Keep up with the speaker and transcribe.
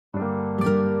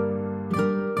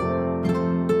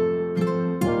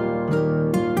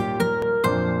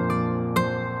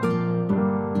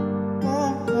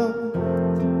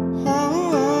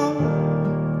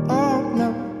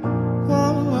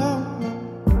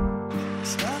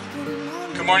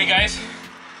morning, guys.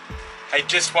 I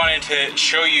just wanted to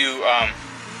show you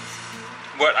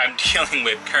what I'm dealing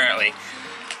with currently.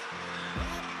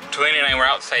 Tulane and I were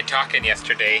outside talking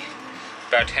yesterday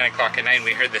about 10 o'clock at night, and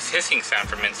we heard this hissing sound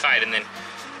from inside, and then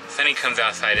Sunny comes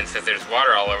outside and says there's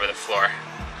water all over the floor.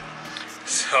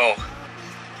 So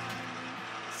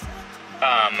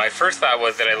my first thought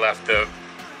was that I left the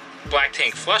black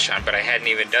tank flush on, but I hadn't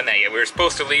even done that yet. We were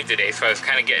supposed to leave today, so I was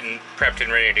kind of getting prepped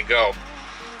and ready to go.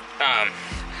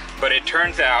 But it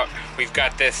turns out we've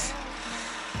got this,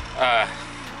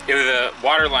 it was a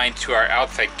water line to our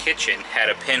outside kitchen, had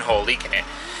a pinhole leak in it.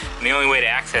 And the only way to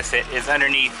access it is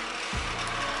underneath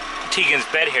Tegan's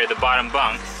bed here, the bottom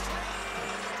bunk.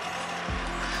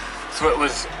 So it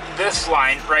was this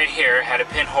line right here, had a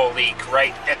pinhole leak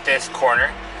right at this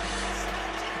corner.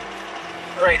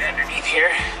 Right underneath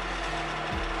here.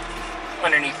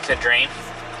 Underneath the drain.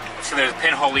 So there's a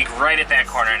pinhole leak right at that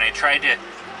corner, and I tried to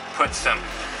put some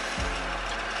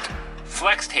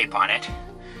flex tape on it,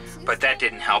 but that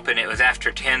didn't help, and it was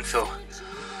after 10, so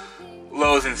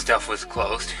Lowe's and stuff was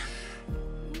closed.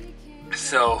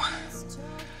 So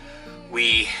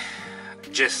we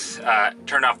just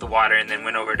turned off the water and then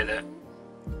went over to the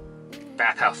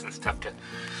bathhouse and stuff to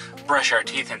brush our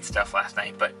teeth and stuff last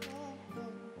night. But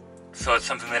so it's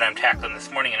something that I'm tackling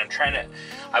this morning, and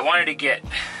I wanted to get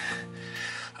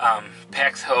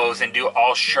PEX hose and do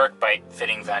all shark bite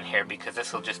fittings on here, because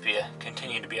this will just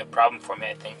continue to be a problem for me,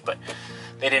 I think. But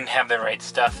they didn't have the right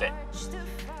stuff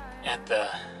at the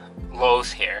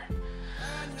Lowe's here,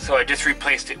 so I just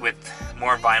replaced it with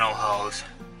more vinyl hose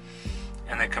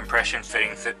and the compression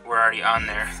fittings that were already on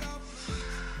there.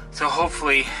 So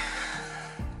hopefully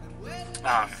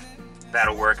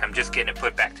that'll work. I'm just getting it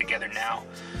put back together now.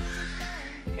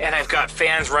 And I've got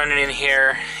fans running in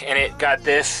here, and it got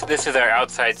this is our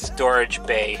outside storage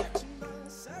bay.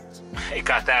 It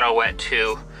got that all wet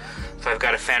too. So I've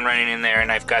got a fan running in there,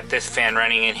 and I've got this fan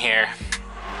running in here.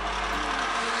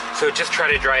 So just try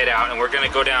to dry it out, and we're gonna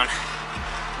go down.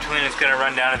 Talena's gonna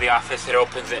run down to the office. It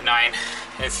opens at 9,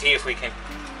 and see if we can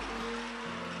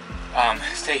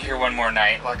stay here one more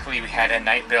night. Luckily we had a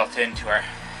night built into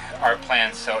our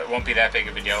plans, so it won't be that big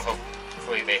of a deal.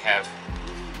 Hopefully they have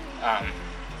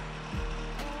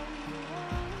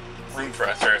room for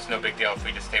us, or it's no big deal if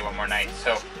we just stay one more night.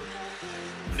 So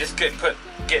I'm just getting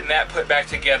that put back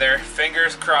together.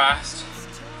 Fingers crossed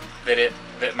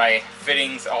that my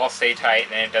fittings all stay tight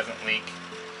and it doesn't leak.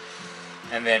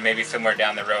 And then maybe somewhere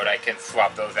down the road I can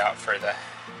swap those out for the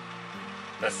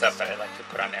stuff that I like to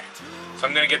put on there. So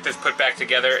I'm gonna get this put back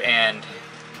together, and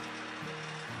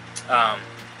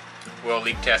we'll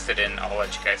leak test it, and I'll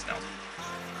let you guys know.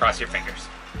 Cross your fingers.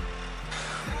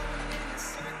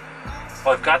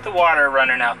 Well, I've got the water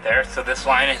running out there, so this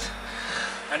line is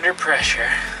under pressure.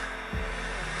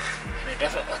 And it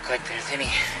doesn't look like there's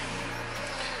any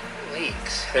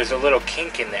leaks. There's a little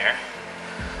kink in there,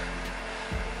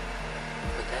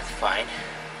 but that's fine.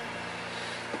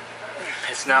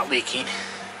 It's not leaking.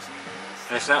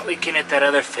 And it's not leaking at that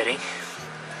other fitting.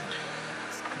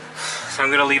 So I'm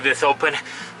gonna leave this open,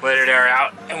 let it air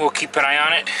out, and we'll keep an eye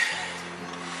on it.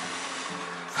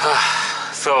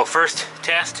 So first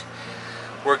test,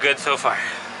 we're good so far.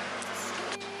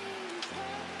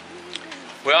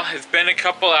 Well, it's been a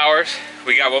couple hours.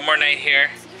 We got one more night here.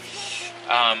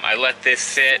 I let this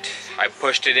sit. I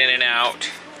pushed it in and out.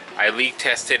 I leak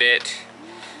tested it.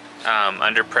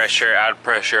 Under pressure, out of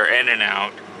pressure, in and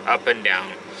out, up and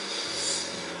down.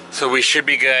 So we should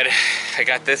be good. I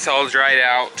got this all dried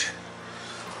out.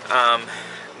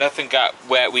 Nothing got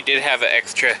wet. We did have an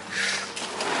extra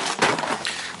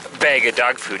bag of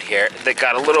dog food here that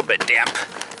got a little bit damp,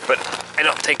 but I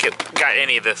don't think it got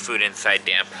any of the food inside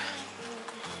damp.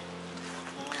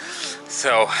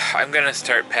 So I'm gonna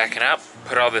start packing up,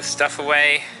 put all this stuff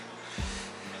away,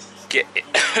 get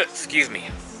excuse me,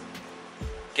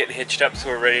 get hitched up so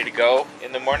we're ready to go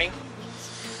in the morning,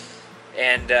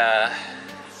 and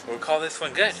we'll call this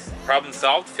one good. Problem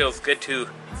solved. Feels good to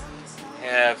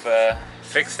have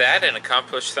fixed that and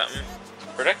accomplished something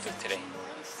productive today.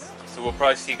 So we'll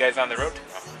probably see you guys on the road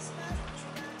tomorrow.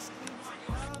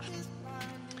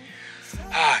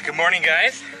 Good morning,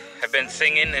 guys. I've been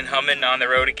singing and humming on the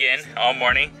road again all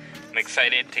morning. I'm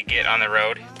excited to get on the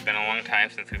road. It's been a long time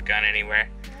since we've gone anywhere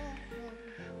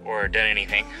or done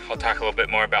anything. I'll talk a little bit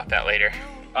more about that later.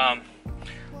 I'm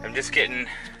just getting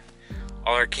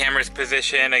all our cameras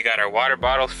positioned. I got our water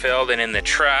bottles filled and in the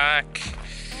truck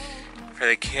for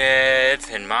the kids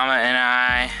and Mama and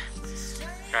I.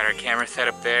 Got our camera set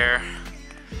up there.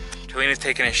 Talena's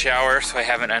taking a shower, so I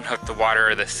haven't unhooked the water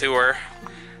or the sewer.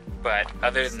 But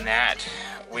other than that,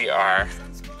 we are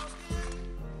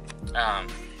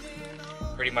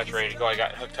Pretty much ready to go. I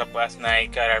got hooked up last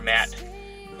night, got our mat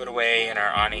put away and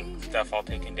our awning stuff all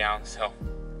taken down, so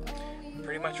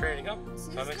pretty much ready to go.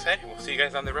 So I'm excited. We'll see you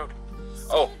guys on the road.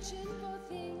 Oh,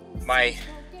 my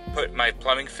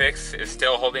plumbing fix is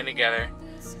still holding together.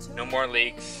 No more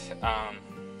leaks. I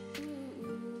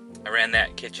ran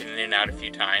that kitchen in and out a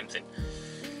few times and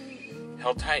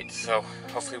held tight, so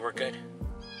hopefully we're good.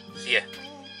 See ya.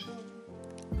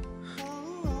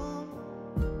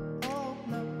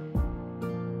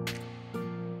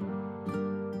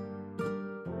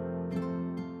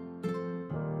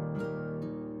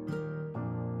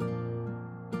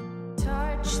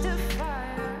 Touch the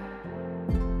fire.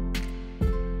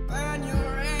 Burn your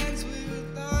hands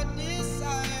with the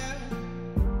desire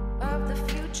of the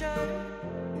future.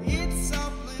 It's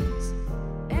hopeless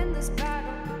in this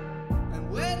battle, and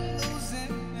we're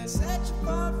losing and searching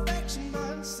for perfection,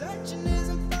 but searching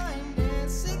isn't finding.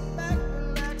 Sit back,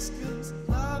 relax, 'cause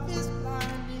love is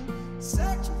blinding.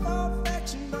 Searching for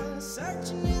perfection, but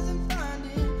searching isn't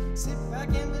finding. Sit back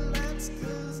and relax,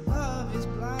 'cause love is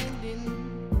blinding.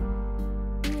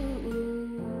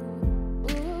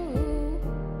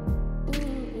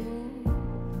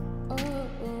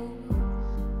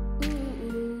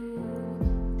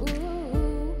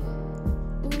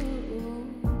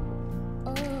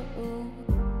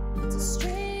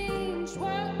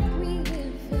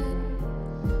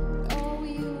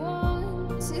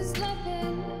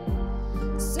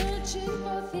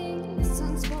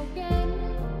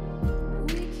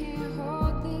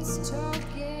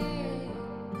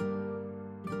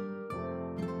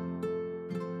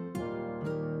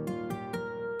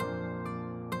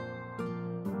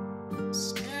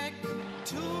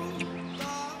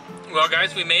 Well,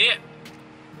 guys, we made it.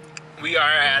 We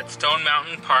are at Stone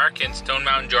Mountain Park in Stone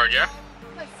Mountain, Georgia.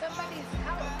 That's somebody's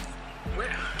house.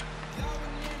 Where?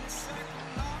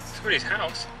 Somebody's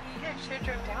house? Yeah, I should have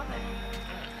drove down there.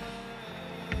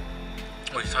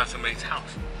 We saw somebody's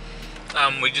house.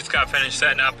 We just got finished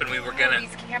setting up and we were gonna...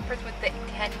 These campers with the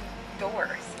 10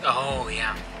 doors. Oh,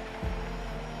 yeah.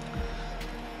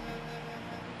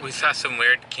 We saw some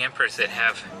weird campers that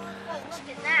have... Oh, look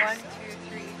at that. 1, 2,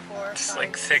 3, 4, It's 5,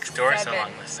 like 6 doors 7.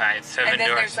 along the side. 7 and then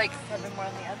doors. there's like 7 more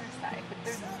on the other side, but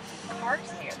there's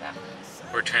cars near them.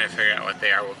 We're trying to figure out what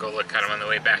they are. We'll go look at them on the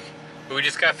way back. But we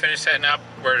just got finished setting up.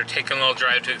 We're taking a little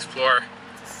drive to explore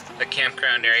the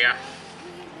campground area.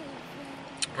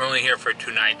 We're only here for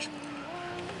 2 nights.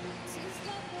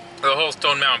 The whole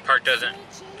Stone Mountain Park doesn't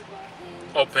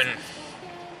open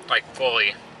like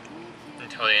fully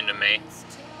until the end of May.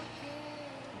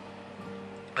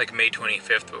 Like May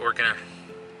 25th, but we're gonna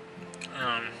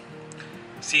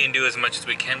see and do as much as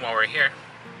we can while we're here.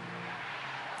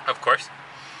 Of course.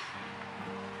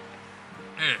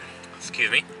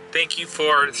 Excuse me. Thank you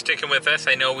for sticking with us.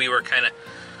 I know we were kind of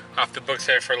off the books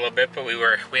there for a little bit, but we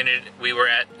were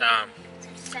at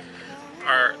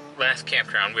our last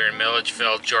campground. We were in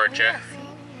Milledgeville, Georgia.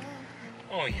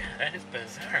 Oh yeah, that is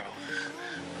bizarre.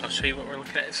 I'll show you what we're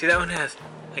looking at. See, that one has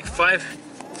like 5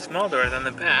 small doors on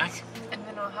the back. And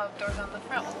then I'll have doors on the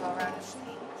front. We'll go around and see.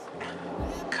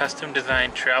 Custom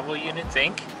designed travel units,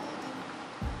 Inc.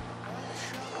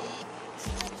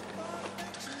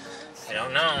 I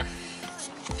don't know.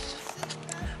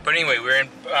 But anyway, we're in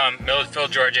Milledgeville,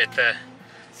 Georgia at the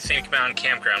Scenic Mountain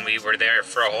Campground. We were there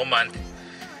for a whole month.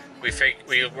 We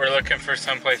were looking for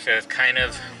someplace that was kind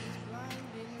of,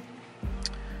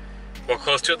 well,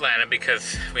 close to Atlanta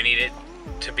because we needed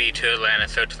to be to Atlanta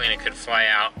so Talina could fly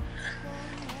out.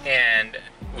 And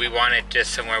we wanted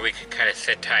just somewhere we could kind of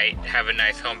sit tight, have a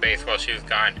nice home base while she was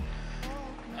gone.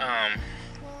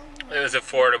 It was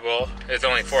affordable. It was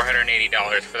only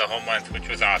 $480 for the whole month, which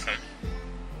was awesome.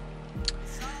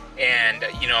 And,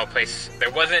 you know, a place,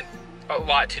 there wasn't a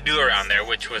lot to do around there,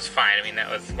 which was fine. I mean, that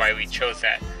was why we chose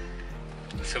that.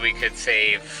 So we could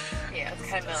save, Yeah, it's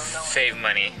kind of middle of nowhere. save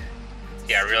money.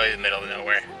 Yeah, really the middle of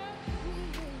nowhere.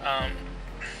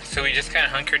 So we just kind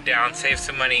of hunkered down, saved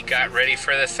some money, got ready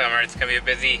for the summer. It's gonna be a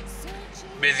busy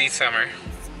summer.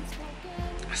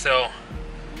 So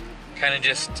kind of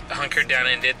just hunkered down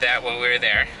and did that while we were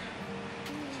there.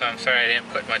 So I'm sorry I didn't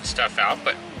put much stuff out,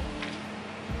 but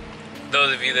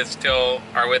those of you that still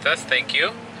are with us, thank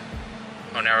you.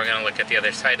 Oh, now we're gonna look at the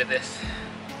other side of this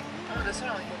Oh, this one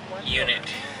only has one unit.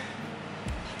 door.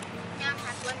 Now it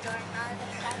has one door on the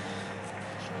other side.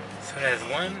 So it has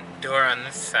one door on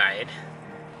this side,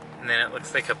 and then it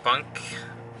looks like a bunk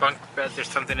bed. There's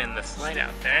something in the slide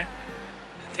out there.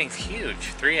 That thing's huge.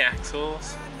 3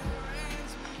 axles.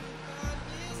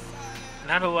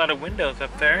 Not a lot of windows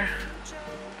up there.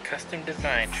 Custom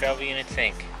design, Travel Units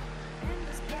Inc.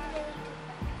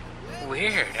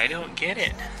 weird. I don't get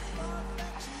it.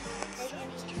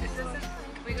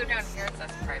 Can we go down here? It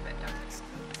says private down here.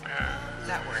 Is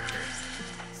that workers?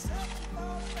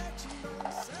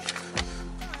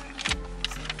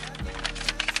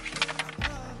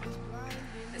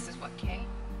 This is what, K?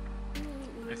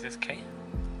 Is this K?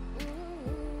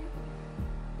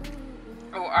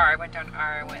 Oh, R. I went down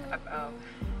R. I went up O.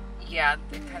 Yeah,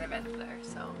 it kind of ends there,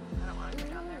 so I don't want to go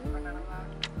down there if we're not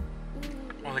allowed.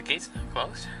 Well, the gate's not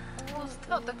closed. Well,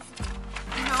 still, that's,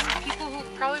 you know, people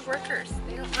who, probably workers.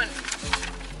 They don't want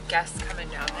guests coming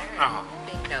down there and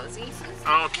being nosy.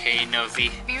 Okay,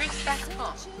 nosy. Be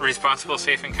respectful. Responsible,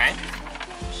 safe, and kind?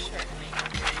 Sure.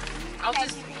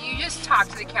 You just talk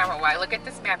to the camera while I look at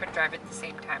this map and drive at the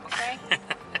same time, okay?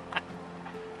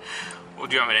 Well,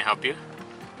 do you want me to help you?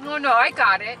 No, I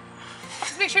got it.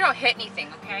 Just make sure you don't hit anything,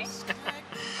 okay?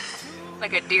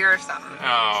 Like a deer or something.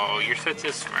 Oh, you're such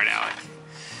a smart aleck.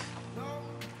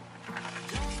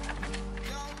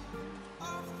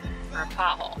 Or a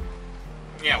pothole.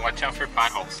 Yeah, watch out for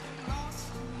potholes.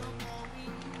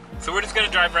 So we're just gonna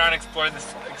drive around, explore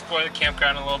the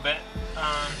campground a little bit.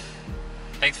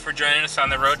 Thanks for joining us on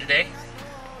the road today.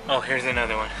 Oh, here's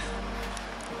another one.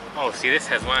 Oh, see, this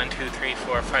has 1, 2, 3,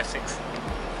 4, 5, 6,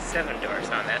 7 doors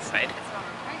on that side. That's what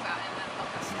we're talking about, and then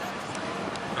look up the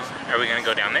other side. Oh, are we gonna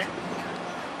go down there?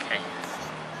 Okay.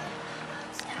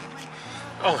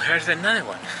 Oh, here's another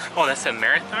one. Oh, that's a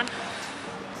marathon?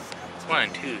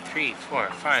 1, 2, 3, 4,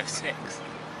 5, 6,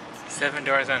 7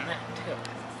 doors on that too.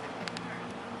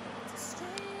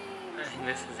 I think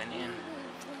this is an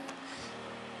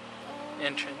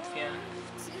entrance, yeah.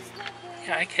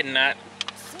 Yeah, I could not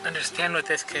understand what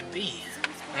this could be.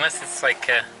 Unless it's like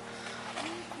I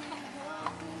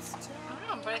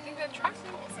don't know, but I think that truck's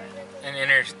cool. an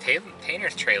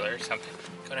entertainer's trailer or something.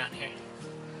 Go down here.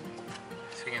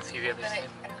 So you can see the other But I side.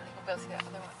 don't think we'll be able to see that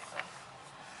other one.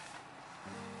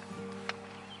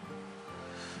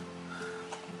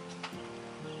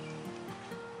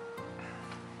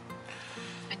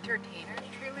 Entertainer's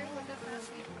trailer? What does that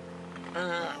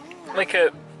mean? Like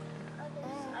a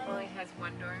Only has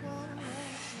one door.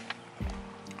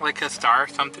 like a star or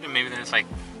something, and maybe there's like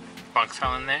bunks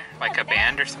all in there, like a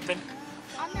band or something.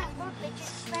 On that book, I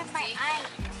just grabbed my eye.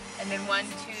 And then 1, 2,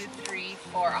 3,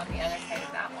 4 on the other side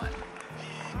of that one.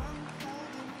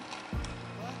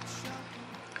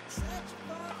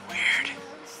 Weird.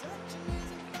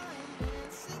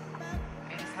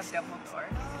 They just have double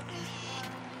doors.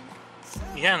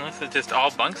 Yeah, unless it's just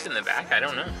all bunks in the back. I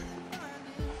don't know.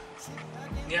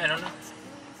 Yeah, I don't know.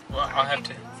 Well, I'll have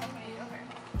to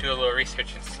do a little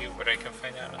research and see what I can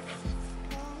find out on this.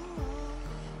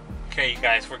 Okay, you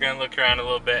guys, we're gonna look around a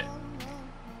little bit.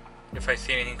 If I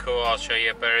see anything cool, I'll show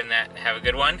you. Better than that, have a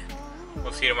good one.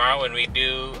 We'll see you tomorrow when we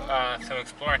do some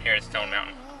exploring here at Stone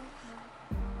Mountain.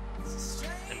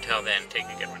 Until then, take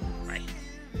a good one. Bye.